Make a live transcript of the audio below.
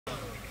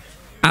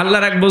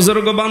আল্লাহর এক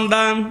বুজুর্গ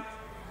বান্দা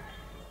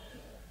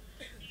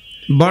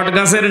বট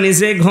গাছের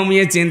নিচে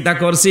ঘুমিয়ে চিন্তা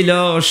করছিল,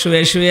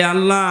 শুয়ে শুয়ে,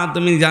 আল্লাহ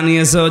তুমি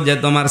জানিয়েছো যে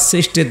তোমার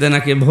সৃষ্টিতে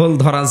নাকি ভুল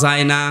ধরা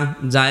যায় না,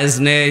 জায়েজ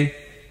নেই।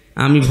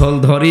 আমি ভুল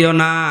ধরিও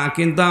না,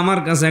 কিন্তু আমার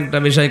কাছে একটা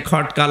বিষয়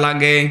খটকা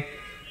লাগে।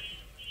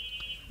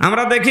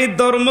 আমরা দেখি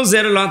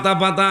তরমুজের লতা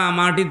পাতা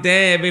মাটিতে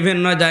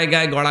বিভিন্ন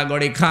জায়গায়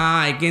গড়াগড়ি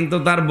খায়, কিন্তু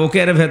তার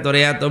বুকের ভেতরে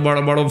এত বড়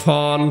বড়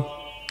ফল।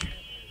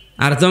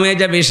 আর তুমি এই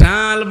যে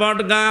বিশাল বট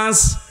গাছ,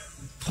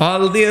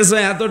 ফল দিয়েছো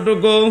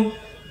এতটুকু,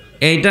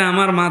 এইটা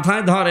আমার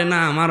মাথায় ধরে না।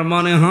 আমার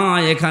মনে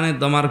হয় এখানে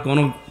তোমার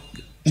কোনো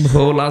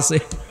ভুল আছে,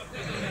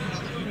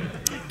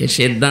 এই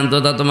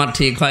সিদ্ধান্তটা তোমার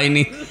ঠিক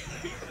হয়নি।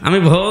 আমি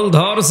ভুল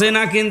ধরছি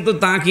না, কিন্তু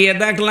তাকিয়ে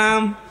দেখলাম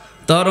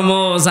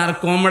তরমুজ আর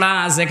কুমড়া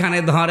সেখানে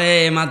ধরে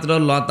মাত্র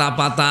লতা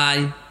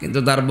পাতায়, কিন্তু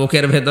তার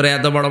বুকের ভেতরে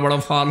এত বড় বড়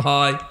ফল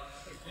হয়।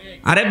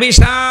 আরে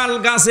বিশাল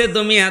গাছে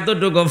তুমি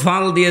এতটুকু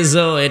ফল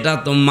দিয়েছো, এটা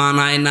তো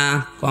মানায় না,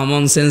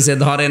 কমন সেন্সে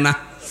ধরে না।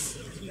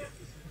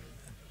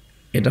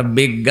 এটা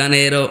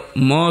বিজ্ঞানের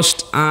মোস্ট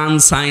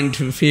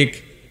আনসাইন্টিফিক,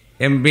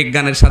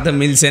 বিজ্ঞানের সাথে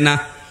মিলছে না।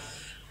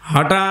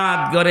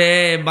 হঠাৎ করে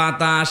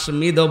বাতাস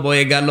মৃদু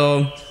বয়ে গেল,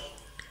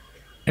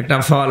 একটা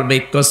ফল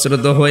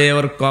বিকস্রুত হয়ে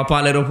ওর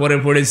কপালের উপরে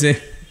পড়েছে।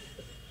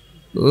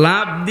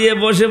 লাফ দিয়ে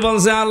বসে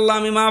বলছে, আল্লাহ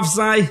আমি মাফ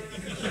চাই,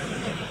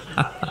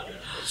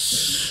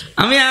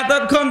 আমি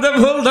এতক্ষণ তো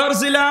ভুল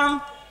ধরছিলাম।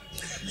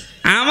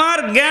 আমার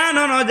জ্ঞান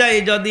অনুযায়ী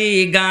যদি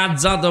গাছ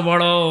যত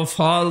বড়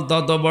ফল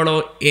তত বড়,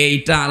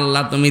 এইটা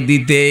আল্লাহ তুমি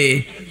দিতে,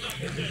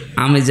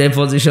 আমি যে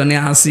পজিশনে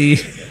আছি,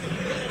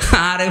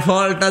 আরে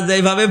ফলটা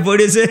যেভাবে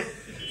পড়েছে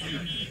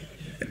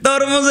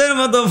তরমুজের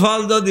মতো ফল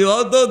যদি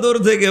অত দূর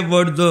থেকে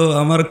পড়তো,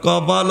 আমার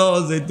কপালও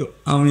যেত,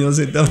 আমিও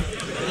যেতাম।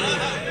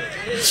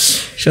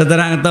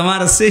 সুতরাং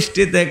তোমার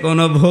সৃষ্টিতে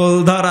কোনো ভুল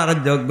ধরার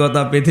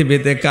যোগ্যতা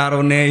পৃথিবীতে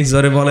কারো নেই।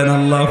 জোরে বলেন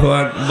আল্লাহু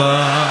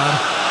আকবার।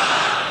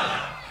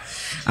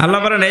 আল্লাহ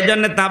বলেন এই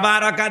জন্য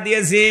তাবারাকা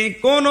দিয়েছি,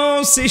 কোন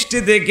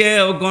সৃষ্টিতে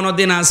কেউ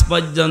কোনোদিন আজ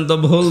পর্যন্ত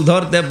ভুল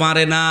ধরতে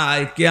পারে না,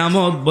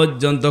 কিয়ামত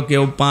পর্যন্ত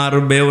কেউ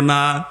পারবেও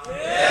না।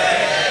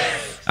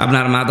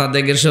 আপনার মাথা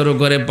থেকে শুরু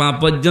করে পা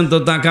পর্যন্ত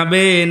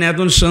তাকাবেন, এত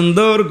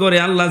সুন্দর করে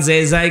আল্লাহ যে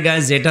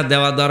জায়গায় যেটা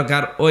দেওয়া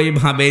দরকার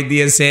ওইভাবেই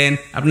দিয়েছেন।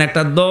 আপনি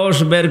একটা দোষ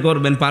বের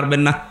করবেন,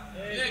 পারবেন না।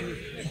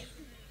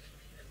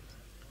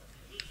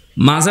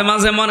 মাঝে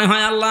মাঝে মনে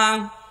হয় আল্লাহ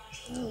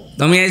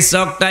তুমি এই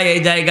চোখটা এই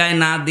জায়গায়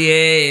না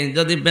দিয়ে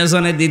যদি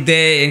পেছনে দিতে,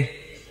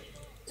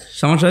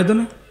 সমস্যা হইতো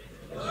না?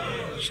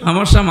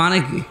 সমস্যা মানে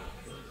কি?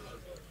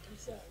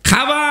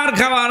 খাবার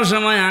খাওয়ার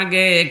সময়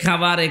আগে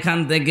খাবার এখান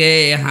থেকে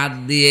হাত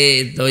দিয়ে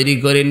তৈরি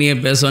করে নিয়ে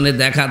পেছনে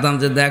দেখাতাম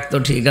যে দেখ তো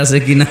ঠিক আছে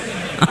কিনা।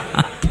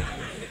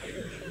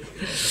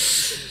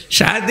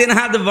 3.5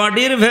 হাত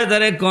বডির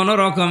ভেতরে কোনো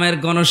রকমের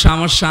কোনো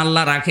সমস্যা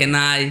আল্লাহ রাখে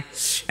নাই।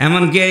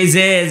 এমনকি এই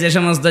যে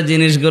সমস্ত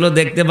জিনিসগুলো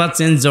দেখতে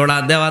পাচ্ছেন জোড়া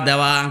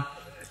দেওয়া,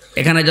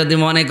 এখানে যদি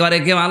মনে করে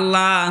কেউ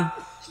আল্লাহ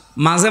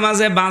মাঝে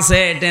মাঝে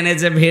বাসে ট্রেনে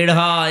যে ভিড়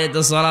হয়, তো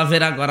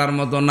চলাফেরা করার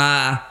মতো না,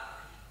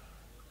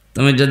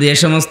 তুমি যদি এ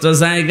সমস্ত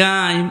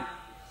জায়গায়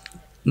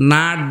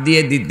নাট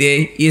দিয়ে দিতে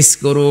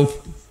স্ক্রু,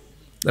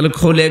 তাহলে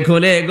খুলে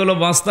খুলে এগুলো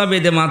বস্তা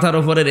বেঁধে মাথার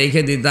উপরে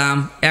রেখে দিতাম,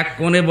 এক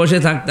কোণে বসে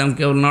থাকতাম,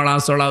 কেউ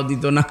নড়াচড়াও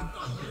দিত না।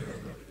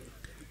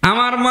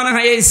 আমার মনে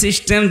হয় এই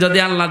সিস্টেম যদি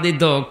আল্লাহ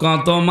দিত,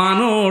 কত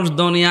মানুষ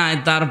দুনিয়ায়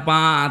তার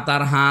পা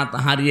তার হাত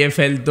হারিয়ে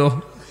ফেলতো,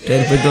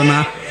 টের পেত না।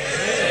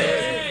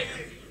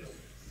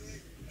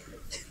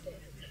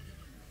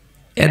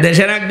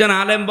 এদেশের একজন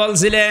আলেম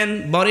বলছিলেন,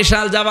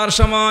 বরিশাল যাবার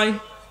সময়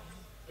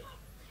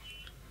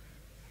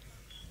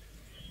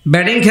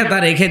ব্যাটিং খেতা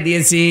রেখে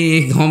দিয়েছি,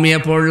 ঘুমিয়ে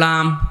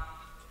পড়লাম।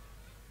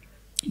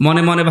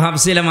 মনে মনে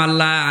ভাবছিলাম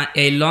আল্লাহ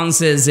এই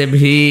লঞ্চে যে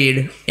ভিড়,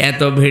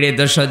 এত ভিড়ে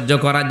তো সহ্য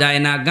করা যায়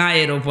না,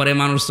 গায়ের উপরে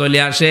মানুষ চলে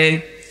আসে,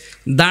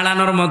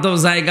 দাঁড়ানোর মতো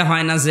জায়গা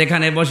হয় না,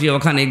 যেখানে বসি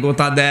ওখানে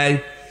গোতা দেয়।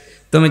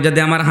 তুমি যদি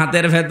আমার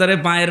হাতের ভেতরে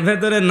পায়ের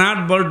ভেতরে নাট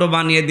বল্টু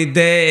বানিয়ে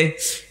দিতে,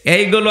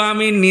 এইগুলো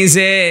আমি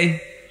নিজে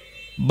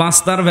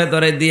বস্তার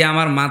ভেতরে দিয়ে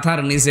আমার মাথার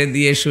নিচে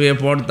দিয়ে শুয়ে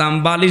পড়তাম,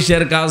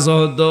 বালিশের কাজও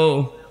হতো,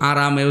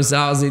 আরামেও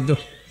যাওয়া যেত।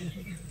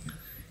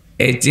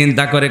 এই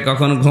চিন্তা করে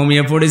কখন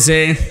ঘুমিয়ে পড়েছে।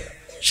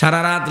 সারা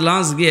রাত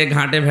লঞ্চ গিয়ে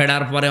ঘাটে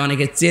ভেড়ার পরে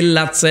অনেকে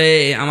চিল্লাচ্ছে,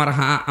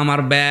 আমার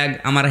ব্যাগ,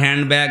 আমার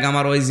হ্যান্ড ব্যাগ,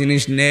 আমার ওই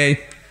জিনিস নেই।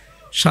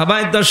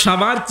 সবাই তো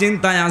সবার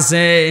চিন্তায়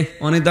আছে।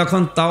 উনি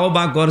তখন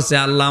তওবা করছে,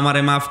 আল্লাহ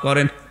আমারে মাফ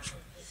করেন।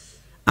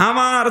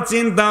 আমার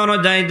চিন্তা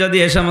অনুযায়ী যদি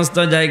এ সমস্ত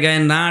জায়গায়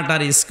নাট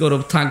আর স্ক্রু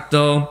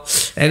থাকতো,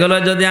 এগুলো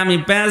যদি আমি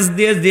প্যাচ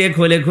দিয়ে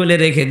খুলে খুলে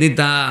রেখে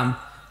দিতাম,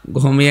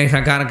 ঘুমিয়ে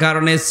থাকার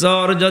কারণে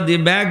চোর যদি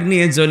ব্যাগ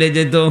নিয়ে চলে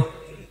যেত,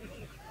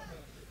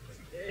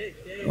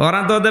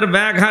 ওরা তো ওদের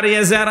ব্যাগ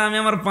হারিয়েছে আর আমি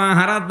আমার পা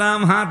হারাতাম,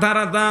 হাত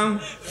হারাতাম,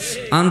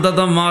 অন্তত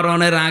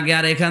মরণের আগে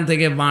আর এখান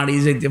থেকে বাড়ি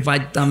যেতে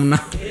পারতাম না।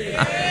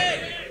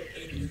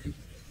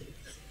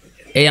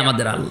 এই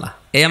আমাদের আল্লাহ,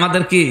 এই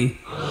আমাদের কি?